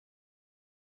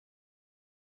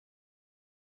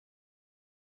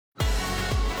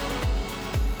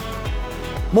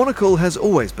Monocle has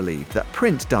always believed that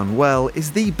print done well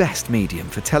is the best medium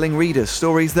for telling readers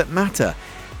stories that matter,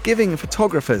 giving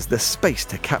photographers the space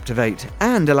to captivate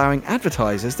and allowing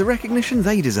advertisers the recognition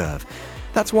they deserve.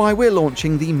 That's why we're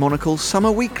launching the Monocle Summer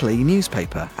Weekly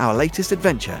newspaper, our latest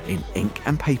adventure in ink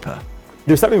and paper.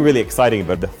 There's something really exciting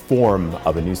about the form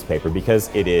of a newspaper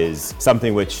because it is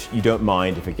something which you don't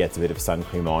mind if it gets a bit of sun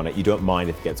cream on it, you don't mind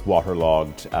if it gets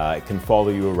waterlogged, it can follow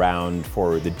you around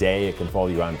for the day, it can follow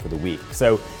you around for the week.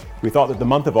 So we thought that the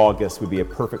month of August would be a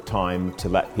perfect time to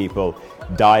let people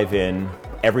dive in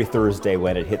every Thursday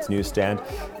when it hits newsstand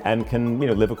and can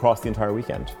live across the entire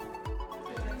weekend.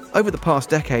 Over the past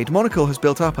decade, Monocle has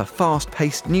built up a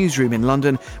fast-paced newsroom in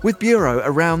London with bureau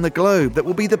around the globe that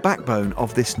will be the backbone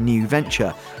of this new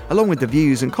venture, along with the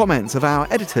views and comments of our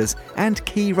editors and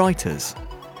key writers.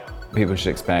 People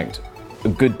should expect a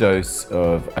good dose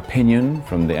of opinion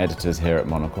from the editors here at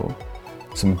Monocle,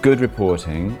 some good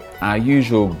reporting, our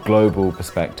usual global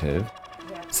perspective,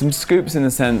 some scoops in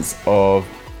the sense of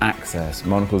access.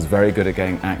 Monocle's very good at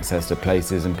getting access to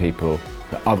places and people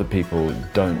that other people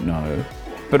don't know.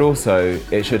 But also,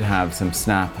 it should have some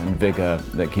snap and vigour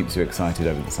that keeps you excited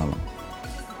over the summer.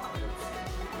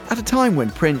 At a time when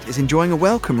print is enjoying a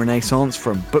welcome renaissance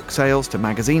from book sales to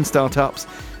magazine startups,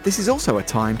 this is also a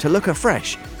time to look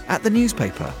afresh at the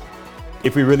newspaper.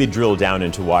 If we really drill down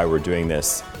into why we're doing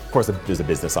this, of course there's a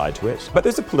business side to it, but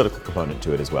there's a political component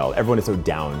to it as well. Everyone is so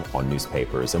down on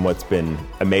newspapers, and what's been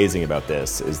amazing about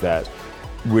this is that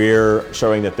we're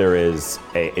showing that there is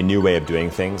a new way of doing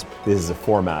things. This is a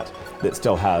format that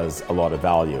still has a lot of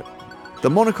value. The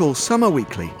Monocle Summer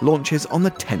Weekly launches on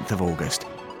the 10th of August.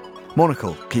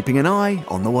 Monocle, keeping an eye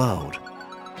on the world.